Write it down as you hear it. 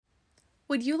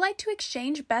Would you like to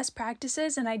exchange best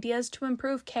practices and ideas to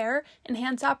improve care,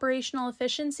 enhance operational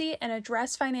efficiency, and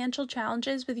address financial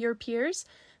challenges with your peers?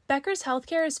 Becker's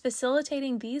Healthcare is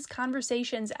facilitating these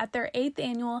conversations at their 8th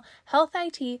annual Health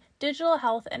IT, Digital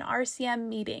Health, and RCM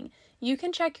meeting. You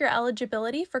can check your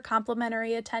eligibility for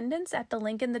complimentary attendance at the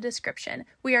link in the description.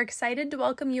 We are excited to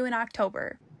welcome you in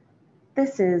October.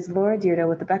 This is Laura Deirdre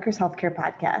with the Becker's Healthcare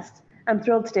Podcast. I'm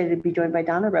thrilled today to be joined by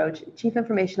Donna Roach, Chief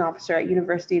Information Officer at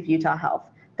University of Utah Health.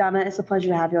 Donna, it's a pleasure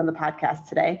to have you on the podcast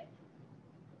today.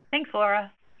 Thanks,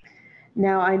 Laura.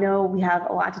 Now, I know we have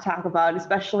a lot to talk about,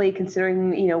 especially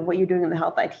considering, what you're doing in the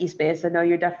health IT space. I know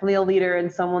you're definitely a leader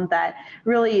and someone that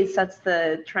really sets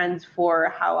the trends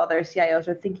for how other CIOs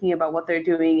are thinking about what they're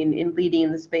doing and leading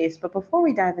in the space. But before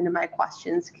we dive into my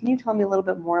questions, can you tell me a little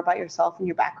bit more about yourself and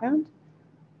your background?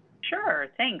 Sure,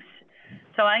 thanks.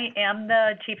 So I am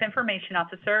the Chief Information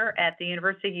Officer at the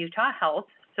University of Utah Health.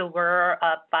 So we're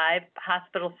a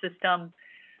 5-hospital system,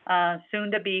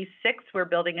 soon to be 6. We're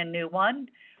building a new one.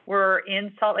 We're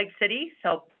in Salt Lake City,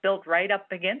 so built right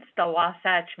up against the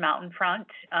Wasatch Mountain front,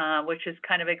 which is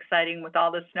kind of exciting with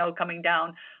all the snow coming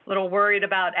down. A little worried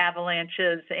about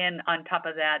avalanches, and on top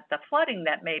of that, the flooding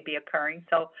that may be occurring.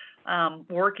 So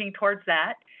working towards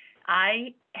that.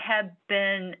 I have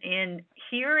been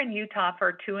here in Utah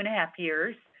for 2.5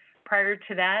 years. Prior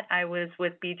to that, I was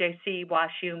with BJC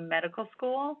WashU Medical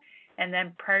School. And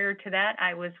then prior to that,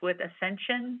 I was with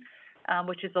Ascension,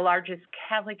 which is the largest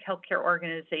Catholic healthcare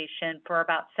organization, for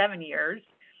about 7 years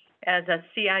as a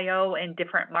CIO in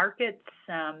different markets,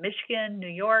 Michigan, New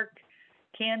York,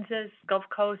 Kansas, Gulf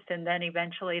Coast, and then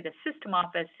eventually the system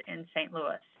office in St.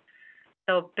 Louis.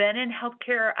 So been in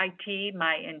healthcare IT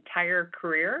my entire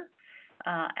career.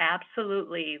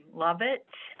 Absolutely love it.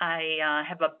 I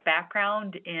have a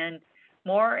background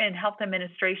more in health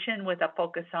administration with a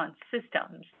focus on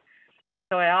systems.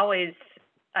 So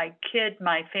I kid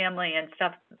my family and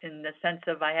stuff in the sense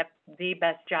of I have the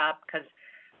best job because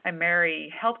I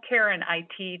marry healthcare and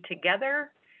IT together,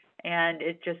 and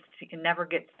it never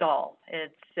gets dull.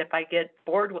 It's if I get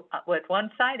bored with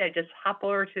one side, I just hop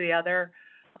over to the other.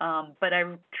 But I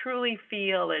truly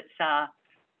feel it's a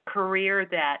career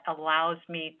that allows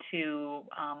me to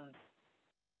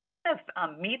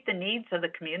meet the needs of the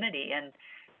community and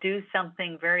do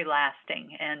something very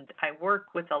lasting. And I work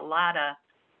with a lot of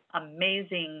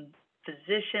amazing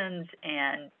physicians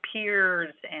and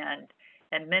peers and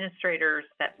administrators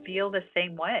that feel the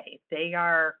same way. They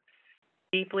are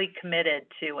deeply committed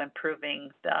to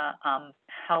improving the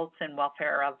health and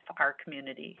welfare of our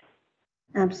community.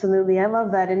 Absolutely. I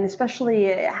love that. And especially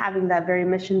having that very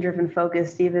mission-driven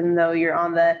focus, even though you're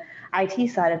on the IT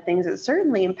side of things, it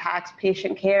certainly impacts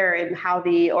patient care and how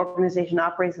the organization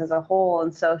operates as a whole.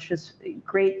 And so it's just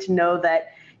great to know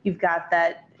that you've got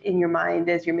that in your mind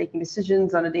as you're making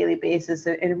decisions on a daily basis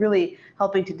and really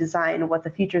helping to design what the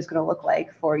future is going to look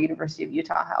like for University of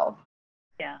Utah Health.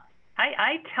 Yeah.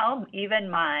 I tell even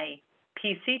my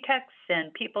PC techs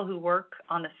and people who work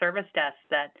on the service desk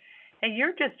that hey,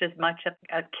 you're just as much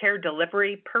a care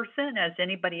delivery person as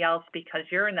anybody else because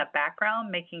you're in the background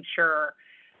making sure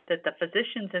that the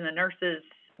physicians and the nurses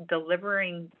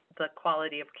delivering the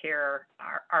quality of care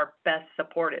are best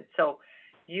supported. So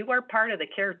you are part of the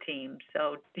care team.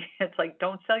 So it's like,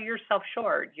 don't sell yourself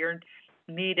short. You're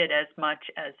needed as much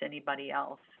as anybody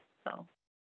else. So.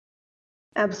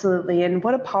 Absolutely. And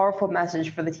what a powerful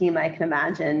message for the team, I can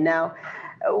imagine. Now,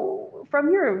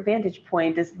 from your vantage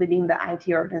point as leading the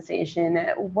IT organization,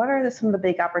 what are some of the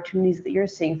big opportunities that you're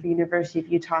seeing for University of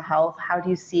Utah Health? How do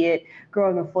you see it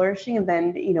growing and flourishing? And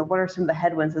then, what are some of the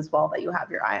headwinds as well that you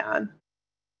have your eye on?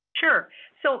 Sure.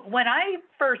 So when I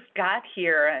first got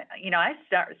here, I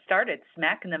started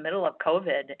smack in the middle of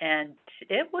COVID, and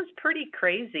it was pretty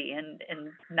crazy. And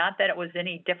not that it was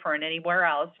any different anywhere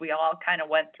else. We all kind of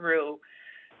went through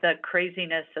the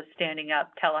craziness of standing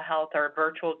up telehealth or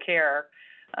virtual care.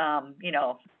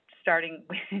 Starting,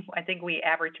 I think we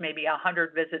averaged maybe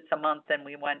 100 visits a month, and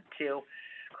we went to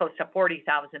close to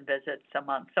 40,000 visits a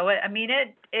month. So,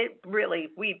 it really,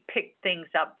 we picked things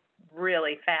up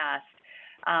really fast.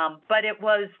 But it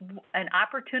was an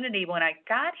opportunity when I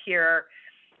got here.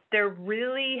 There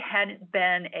really hadn't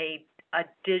been a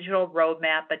digital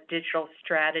roadmap, a digital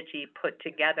strategy put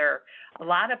together. A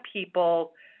lot of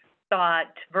people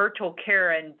thought virtual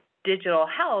care and digital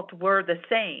health were the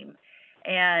same.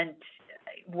 And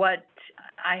what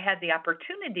I had the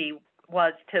opportunity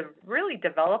was to really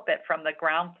develop it from the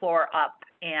ground floor up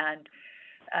and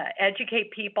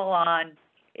educate people on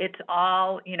it's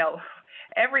all,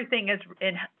 everything is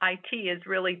in IT is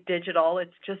really digital.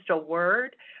 It's just a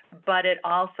word, but it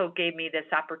also gave me this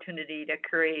opportunity to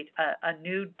create a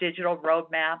new digital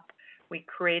roadmap. We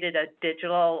created a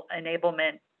digital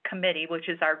enablement committee, which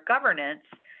is our governance,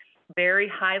 very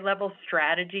high level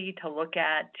strategy to look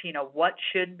at, what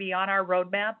should be on our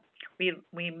roadmap.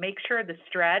 We make sure the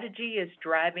strategy is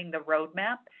driving the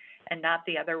roadmap and not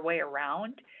the other way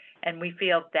around. And we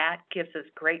feel that gives us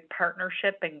great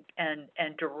partnership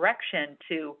and direction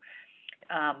to,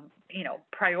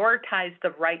 prioritize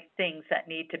the right things that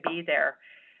need to be there.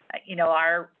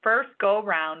 Our first go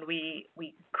round, we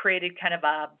created kind of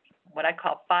what I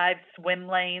call 5 swim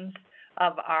lanes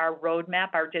of our roadmap,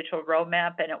 our digital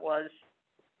roadmap, and it was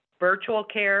virtual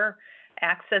care,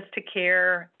 access to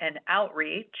care, and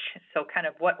outreach. So kind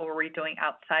of what were we doing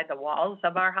outside the walls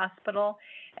of our hospital,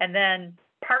 and then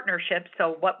partnerships,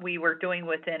 so what we were doing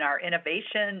within our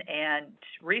innovation and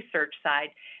research side,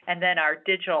 and then our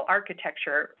digital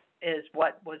architecture is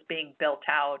what was being built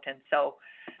out. And so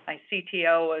my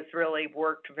CTO has really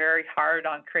worked very hard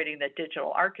on creating the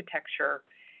digital architecture.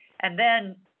 And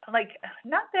then,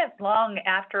 not that long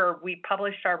after we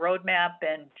published our roadmap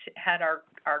and had our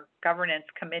governance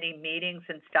committee meetings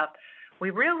and stuff, we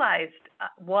realized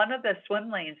one of the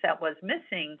swim lanes that was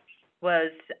missing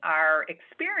was our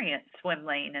experience swim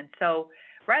lane. And so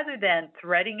rather than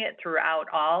threading it throughout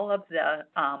all of the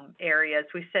areas,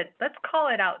 we said, let's call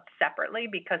it out separately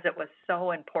because it was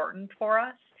so important for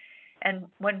us. And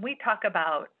when we talk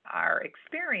about our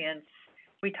experience,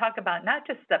 we talk about not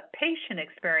just the patient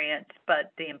experience,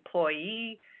 but the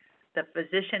employee, the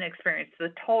physician experience,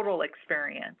 the total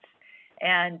experience.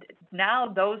 And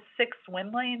now those 6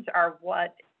 swim lanes are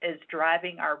what is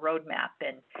driving our roadmap.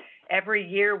 And every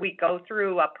year we go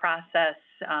through a process.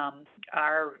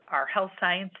 Our health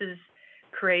sciences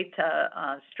creates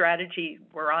a strategy.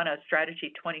 We're on a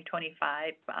strategy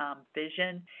 2025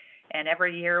 vision. And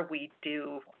every year we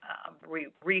do, we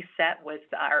reset with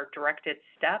our directed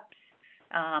steps.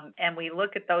 And we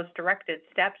look at those directed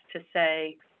steps to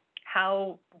say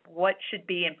what should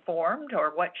be informed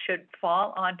or what should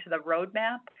fall onto the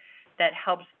roadmap that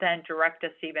helps then direct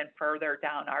us even further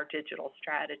down our digital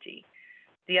strategy.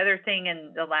 The other thing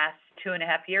in the last 2.5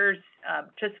 years,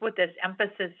 just with this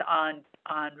emphasis on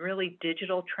really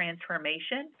digital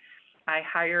transformation, I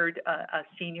hired a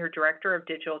senior director of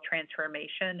digital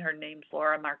transformation. Her name's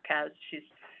Laura Marquez. She's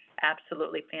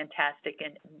absolutely fantastic,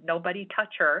 and nobody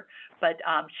touch her, but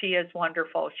she is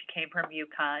wonderful. She came from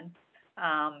UConn,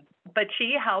 but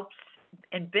she helps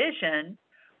envision,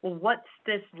 well, what's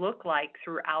this look like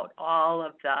throughout all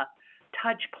of the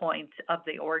touch points of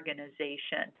the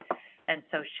organization? And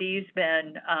so she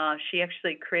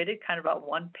actually created kind of a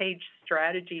 1-page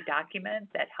strategy document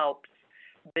that helps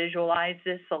visualize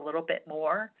this a little bit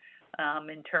more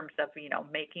in terms of,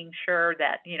 making sure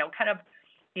that,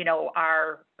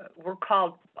 we're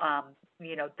called,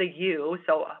 the U.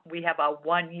 So we have a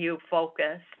 1U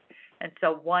focus. And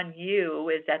so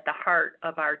 1U is at the heart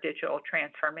of our digital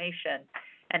transformation.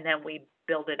 And then we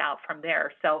build it out from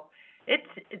there. So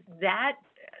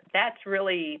that's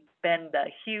really been the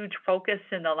huge focus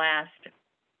in the last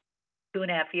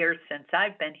 2.5 years since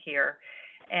I've been here.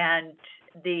 And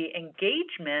the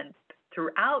engagement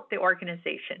throughout the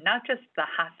organization, not just the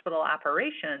hospital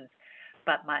operations,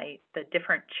 but the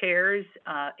different chairs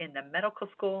in the medical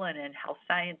school and in health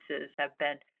sciences have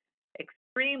been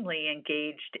extremely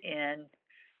engaged in,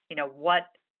 what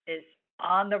is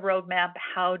on the roadmap,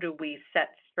 how do we set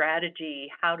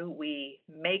strategy, how do we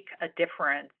make a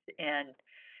difference in,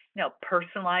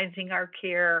 personalizing our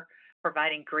care,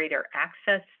 providing greater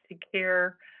access to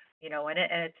care, and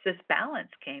it's this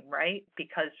balance game, right?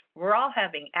 Because we're all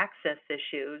having access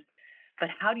issues, but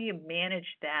how do you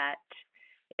manage that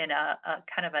in a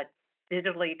kind of a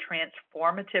digitally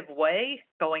transformative way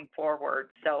going forward?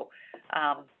 So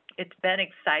it's been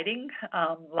exciting,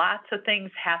 lots of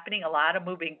things happening, a lot of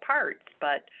moving parts,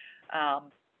 but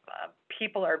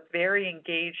people are very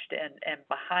engaged and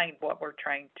behind what we're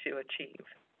trying to achieve.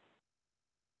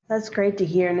 That's great to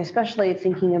hear, and especially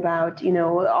thinking about,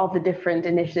 all the different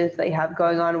initiatives that you have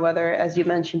going on, whether, as you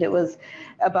mentioned, it was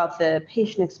about the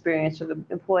patient experience or the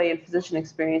employee and physician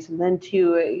experience, and then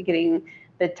too, getting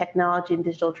the technology and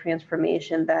digital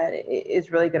transformation that is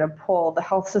really going to pull the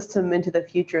health system into the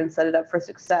future and set it up for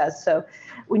success. So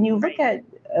when you look at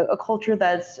a culture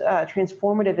that's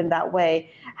transformative in that way,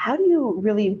 how do you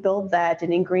really build that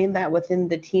and ingrain that within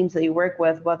the teams that you work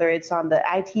with, whether it's on the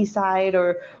IT side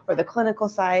or the clinical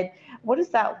side? What does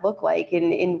that look like,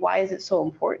 and why is it so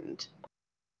important?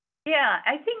 Yeah,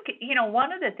 I think,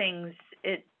 one of the things,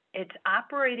 it's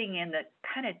operating in the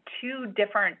kind of 2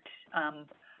 different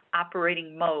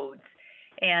operating modes.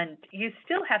 and you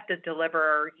still have to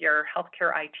deliver your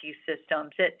healthcare IT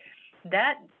systems.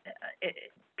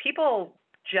 People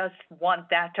just want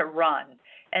that to run,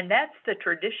 and that's the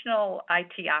traditional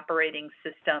IT operating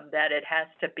system, that it has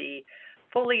to be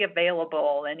fully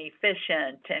available and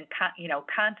efficient and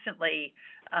constantly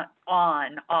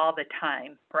on all the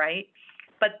time, right?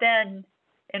 But then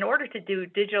in order to do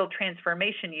digital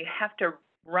transformation, you have to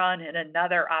run in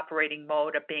another operating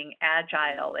mode of being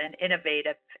agile and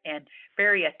innovative and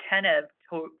very attentive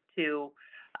to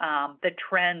the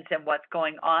trends and what's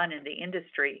going on in the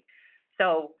industry.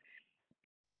 So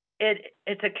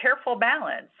it's a careful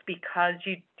balance, because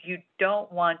you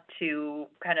don't want to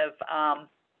kind of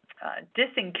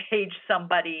disengage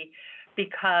somebody,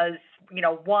 because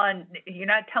one, you're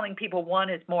not telling people one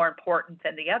is more important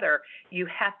than the other. You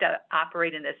have to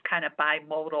operate in this kind of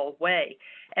bimodal way.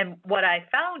 And what I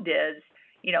found is,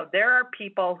 there are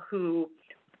people who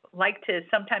like to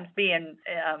sometimes be in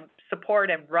support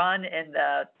and run in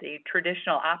the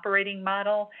traditional operating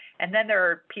model. And then there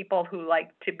are people who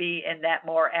like to be in that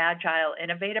more agile,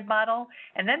 innovative model.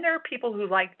 And then there are people who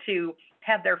like to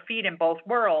have their feet in both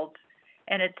worlds.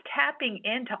 And it's tapping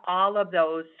into all of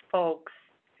those folks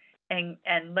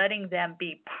and letting them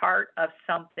be part of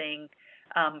something,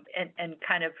 and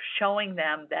kind of showing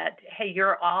them that, hey,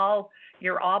 you're all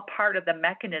part of the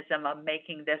mechanism of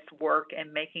making this work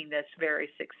and making this very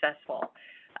successful.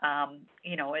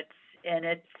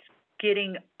 It's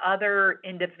getting other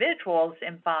individuals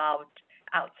involved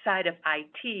outside of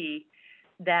IT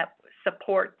that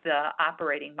support the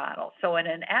operating model. So in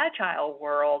an agile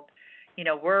world,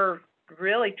 we're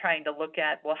really trying to look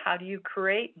at, well, how do you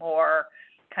create more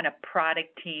kind of product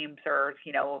teams or,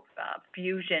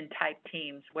 fusion type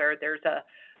teams where there's a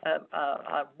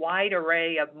wide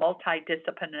array of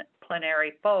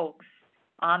multidisciplinary folks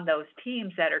on those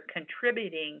teams that are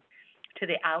contributing to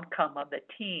the outcome of the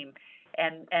team,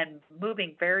 and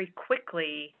moving very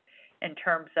quickly in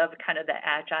terms of kind of the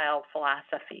agile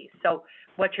philosophy. So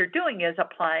what you're doing is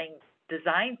applying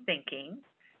design thinking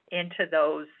into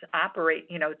those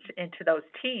into those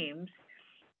teams,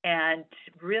 and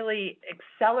really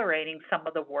accelerating some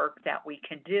of the work that we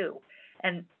can do.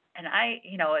 And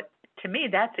to me,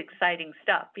 that's exciting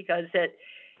stuff, because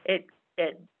it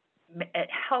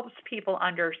helps people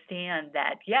understand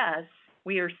that, yes,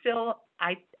 we are still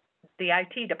the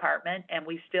IT department, and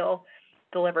we still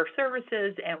deliver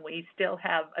services, and we still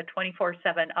have a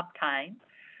 24/7 uptime,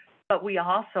 but we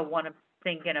also want to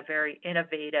think in a very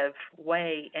innovative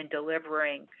way in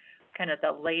delivering kind of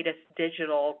the latest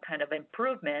digital kind of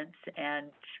improvements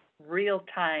and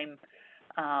real-time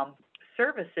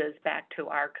services back to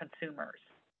our consumers.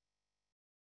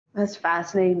 That's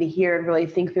fascinating to hear and really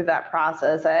think through that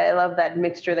process. I love that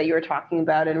mixture that you were talking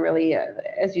about, and really,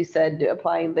 as you said,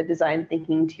 applying the design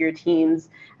thinking to your teams.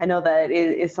 I know that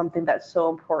it is something that's so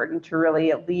important to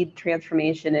really lead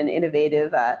transformation and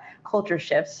innovative culture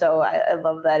shifts. So I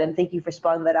love that, and thank you for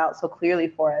spelling that out so clearly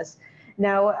for us.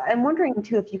 Now, I'm wondering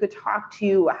too if you could talk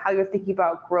to how you're thinking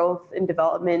about growth and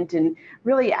development and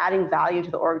really adding value to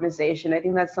the organization. I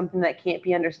think that's something that can't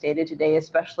be understated today,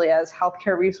 especially as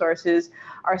healthcare resources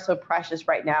are so precious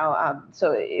right now.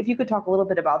 So if you could talk a little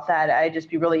bit about that, I'd just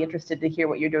be really interested to hear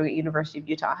what you're doing at University of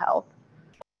Utah Health.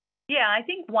 Yeah, I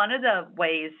think one of the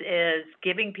ways is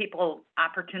giving people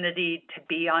opportunity to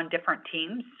be on different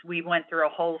teams. We went through a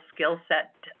whole skill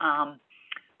set kind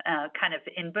of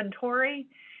inventory.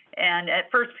 And at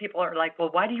first people are like, well,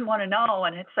 why do you want to know?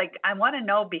 And it's like, I want to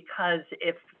know because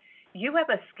if you have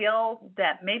a skill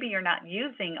that maybe you're not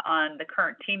using on the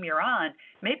current team you're on,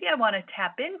 maybe I want to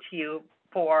tap into you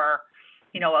for,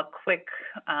 a quick,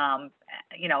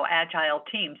 agile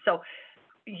team. So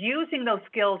using those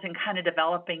skills and kind of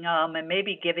developing them, and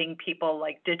maybe giving people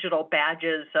like digital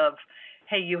badges of,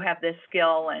 hey, you have this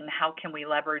skill and how can we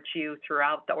leverage you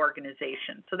throughout the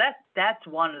organization? So that's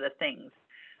one of the things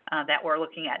that we're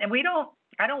looking at. And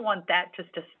I don't want that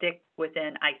just to stick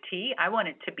within IT. I want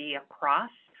it to be across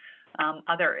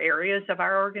other areas of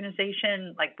our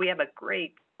organization. Like, we have a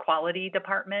great quality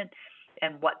department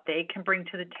and what they can bring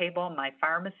to the table. My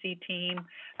pharmacy team,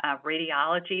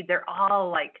 radiology, they're all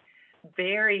like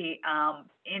very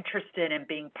interested in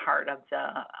being part of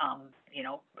the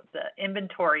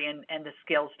inventory and the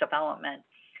skills development.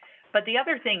 But the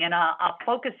other thing, and I'll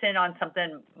focus in on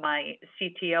something my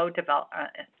CTO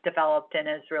developed and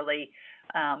is really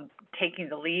taking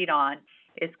the lead on,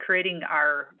 is creating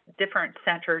our different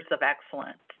centers of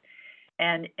excellence.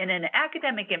 And in an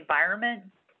academic environment,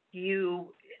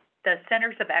 the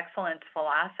centers of excellence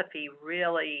philosophy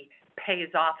really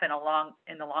pays off in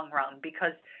the long run,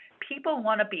 because people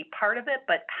want to be part of it,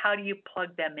 but how do you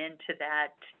plug them into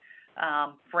that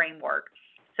framework.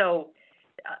 So,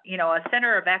 a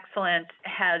center of excellence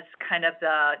has kind of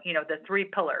the three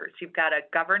pillars. You've got a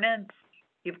governance,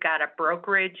 you've got a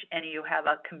brokerage, and you have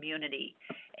a community.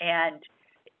 And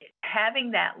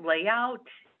having that layout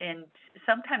in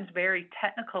sometimes very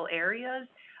technical areas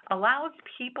allows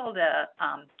people to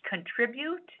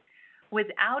contribute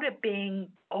without it being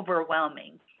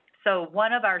overwhelming. So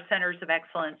one of our centers of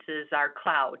excellence is our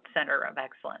cloud center of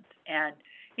excellence. And,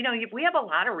 we have a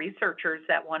lot of researchers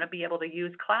that want to be able to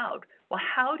use cloud. Well,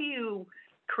 how do you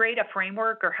create a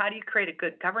framework, or how do you create a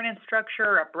good governance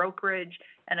structure, a brokerage,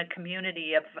 and a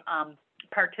community of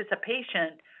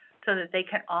participation so that they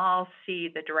can all see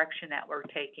the direction that we're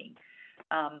taking?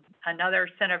 Another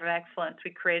center of excellence we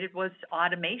created was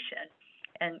automation.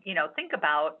 And, think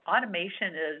about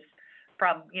automation is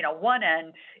from, one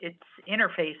end, it's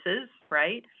interfaces,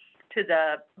 right, to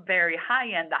the very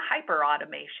high end, the hyper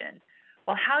automation.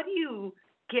 Well, how do you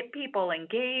get people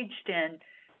engaged and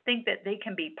think that they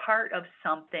can be part of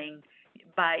something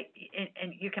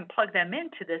and you can plug them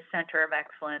into this center of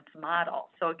excellence model?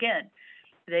 So again,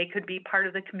 they could be part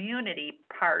of the community,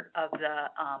 part of the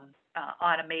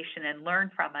automation, and learn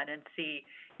from it and see,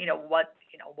 what's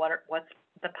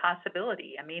the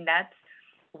possibility. I mean,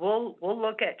 we'll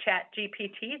look at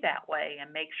ChatGPT that way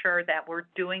and make sure that we're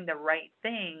doing the right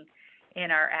thing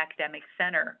in our academic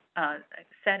center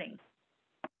setting.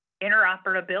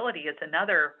 Interoperability is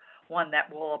another one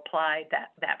that we'll apply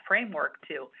that framework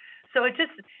to. So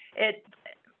it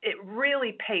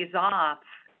really pays off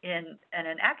in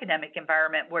an academic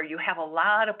environment where you have a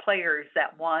lot of players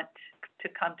that want to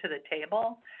come to the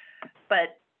table,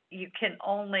 but you can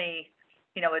only,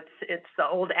 it's the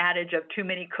old adage of too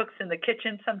many cooks in the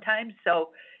kitchen sometimes. So,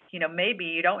 maybe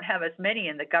you don't have as many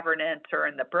in the governance or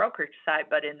in the brokerage side,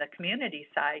 but in the community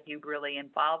side, you really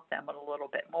involve them a little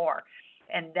bit more.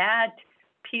 And that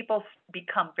people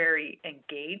become very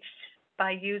engaged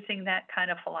by using that kind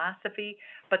of philosophy,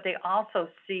 but they also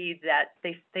see that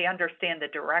they understand the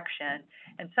direction,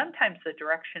 and sometimes the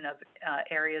direction of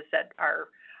areas that are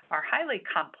highly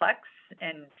complex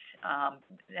and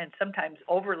sometimes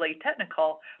overly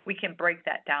technical. We can break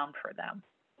that down for them.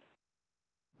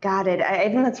 Got it. I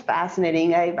think that's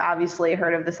fascinating. I've obviously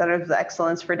heard of the centers of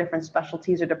excellence for different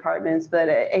specialties or departments, but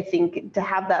I think to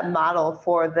have that model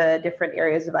for the different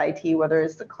areas of IT, whether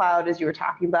it's the cloud, as you were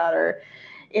talking about, or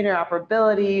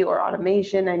interoperability or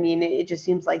automation, I mean, it just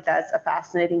seems like that's a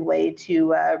fascinating way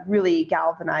to really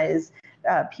galvanize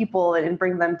people and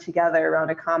bring them together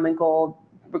around a common goal,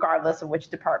 regardless of which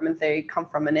department they come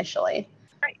from initially.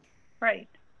 Right.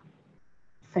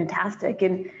 Fantastic.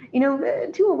 And,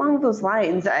 too, along those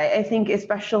lines, I think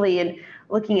especially in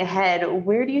looking ahead,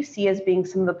 where do you see as being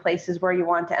some of the places where you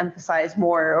want to emphasize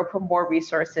more or put more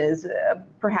resources,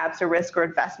 perhaps a risk or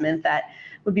investment that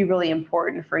would be really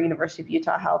important for University of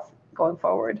Utah Health going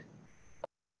forward?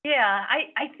 Yeah,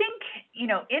 I think,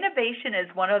 innovation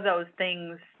is one of those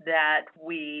things that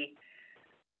we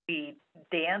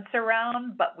dance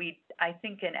around, but I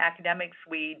think in academics,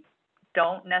 we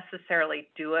don't necessarily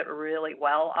do it really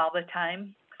well all the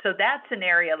time. So that's an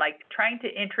area like trying to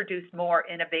introduce more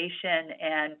innovation,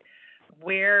 and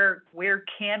where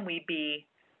can we be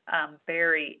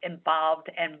very involved,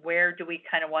 and where do we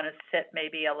kind of want to sit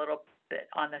maybe a little bit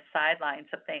on the sidelines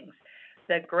of things.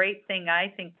 The great thing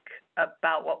I think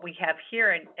about what we have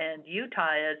here in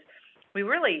Utah is we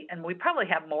probably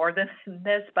have more than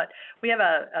this, but we have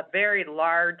a very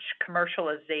large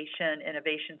commercialization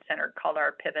innovation center called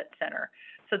our Pivot Center.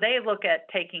 So they look at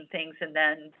taking things and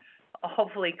then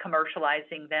hopefully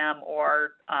commercializing them,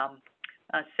 or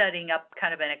setting up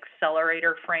kind of an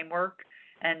accelerator framework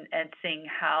and seeing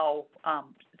how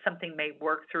something may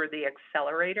work through the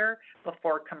accelerator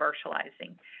before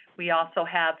commercializing. We also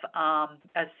have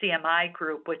a CMI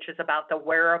group, which is about the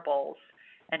wearables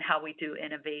and how we do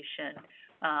innovation.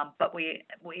 But we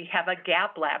have a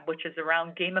GAP lab, which is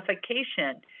around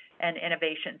gamification and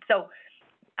innovation. So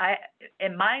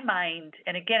in my mind,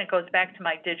 and again, it goes back to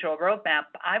my digital roadmap,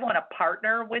 I want to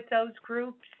partner with those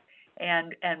groups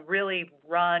and really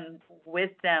run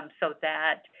with them, so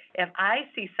that if I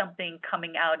see something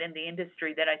coming out in the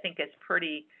industry that I think is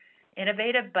pretty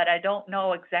innovative, but I don't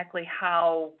know exactly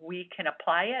how we can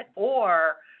apply it,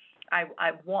 or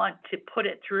I want to put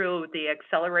it through the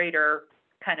accelerator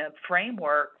kind of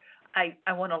framework,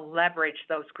 I want to leverage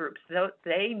those groups.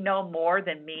 They know more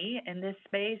than me in this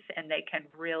space, and I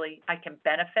can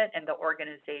benefit, and the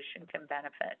organization can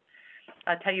benefit.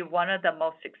 I'll tell you, one of the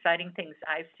most exciting things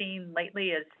I've seen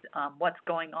lately is what's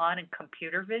going on in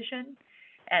computer vision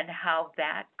and how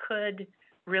that could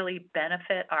really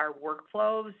benefit our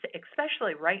workflows,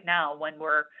 especially right now when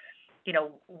we're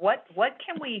what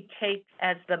can we take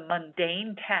as the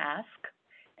mundane task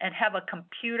and have a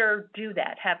computer do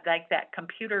that, have like that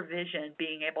computer vision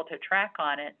being able to track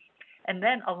on it, and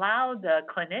then allow the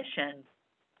clinician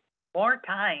more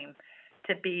time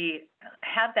to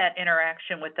have that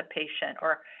interaction with the patient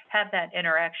or have that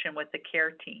interaction with the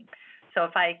care team. So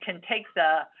if I can take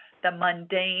the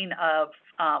mundane of,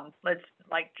 let's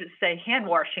like just say hand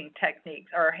washing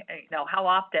techniques, or, how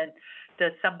often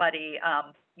does somebody,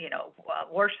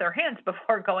 wash their hands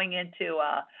before going into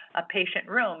a patient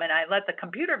room, and I let the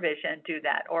computer vision do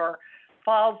that, or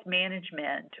falls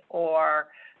management, or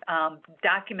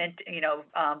document,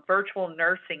 virtual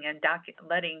nursing and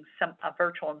letting a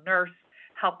virtual nurse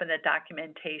help in the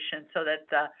documentation, so that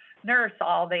the nurse,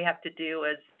 all they have to do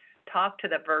is talk to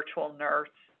the virtual nurse,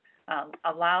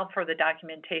 allow for the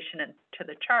documentation and to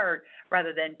the chart,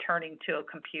 rather than turning to a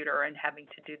computer and having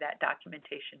to do that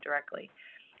documentation directly.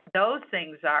 Those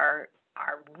things are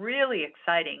really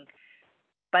exciting,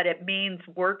 but it means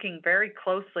working very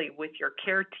closely with your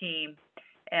care team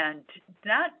and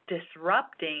not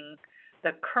disrupting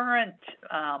the current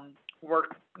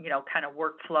kind of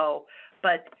workflow,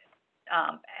 but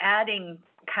adding,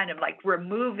 kind of like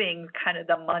removing kind of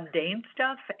the mundane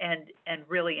stuff and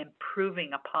really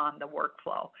improving upon the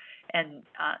workflow, and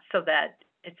so that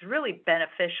it's really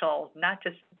beneficial not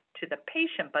just to the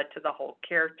patient but to the whole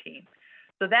care team.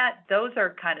 So those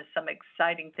are kind of some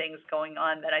exciting things going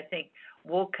on that I think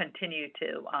we'll continue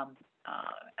to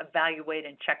evaluate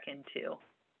and check into.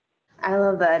 I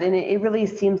love that. And it really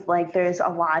seems like there's a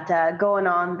lot going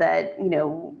on that,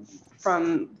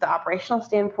 from the operational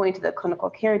standpoint to the clinical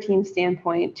care team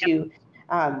standpoint to,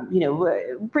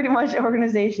 pretty much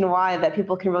organization-wide, that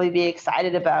people can really be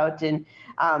excited about, and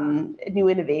new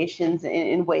innovations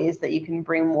in ways that you can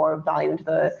bring more value into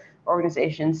the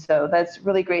organization. So that's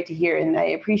really great to hear. And I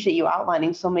appreciate you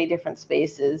outlining so many different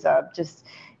spaces.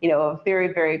 Very,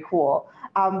 very cool.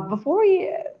 Before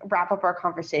we wrap up our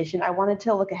conversation, I wanted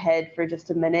to look ahead for just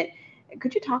a minute.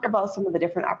 Could you talk about some of the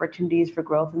different opportunities for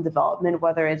growth and development,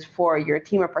 whether it's for your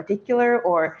team in particular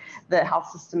or the health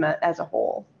system as a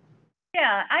whole?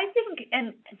 Yeah, I think,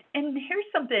 and here's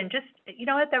something, just,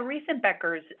 at the recent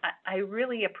Beckers, I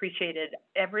really appreciated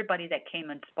everybody that came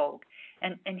and spoke.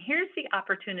 And here's the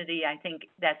opportunity, I think,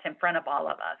 that's in front of all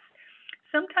of us.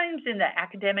 Sometimes in the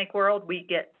academic world, we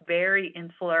get very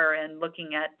insular and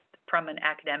looking at from an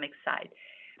academic side.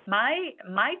 My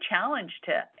challenge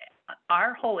to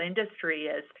our whole industry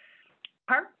is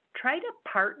try to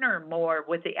partner more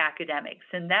with the academics.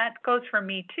 And that goes for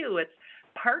me too. It's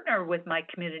partner with my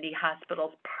community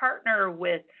hospitals, partner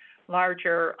with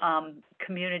larger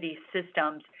community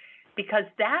systems, because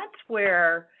that's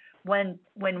where when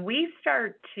we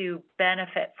start to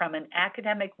benefit from an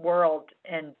academic world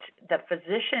and the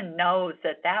physician knows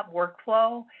that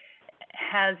workflow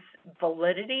has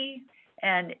validity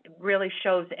and really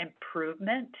shows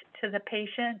improvement to the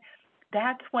patient,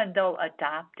 that's when they'll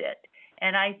adopt it.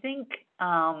 And I think,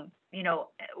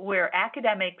 where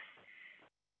academics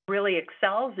really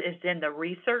excels is in the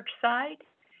research side,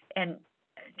 and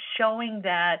showing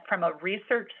that from a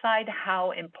research side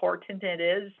how important it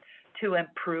is to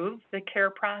improve the care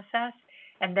process,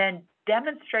 and then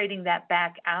demonstrating that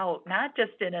back out, not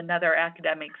just in another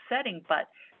academic setting, but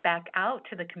back out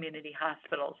to the community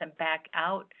hospitals and back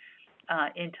out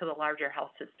into the larger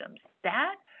health systems.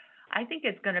 That, I think,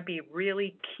 is going to be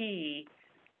really key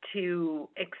to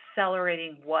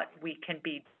accelerating what we can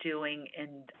be doing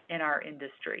in our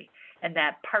industry. And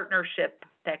that partnership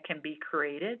that can be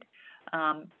created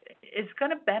is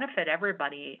going to benefit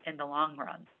everybody in the long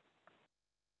run.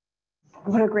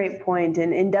 What a great point,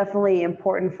 and definitely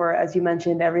important for, as you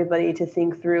mentioned, everybody to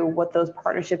think through what those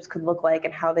partnerships could look like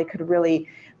and how they could really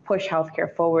push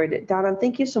healthcare forward. Donna,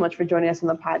 thank you so much for joining us on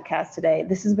the podcast today.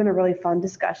 This has been a really fun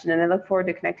discussion, and I look forward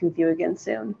to connecting with you again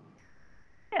soon.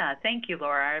 Yeah, thank you,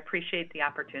 Laura. I appreciate the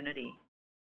opportunity.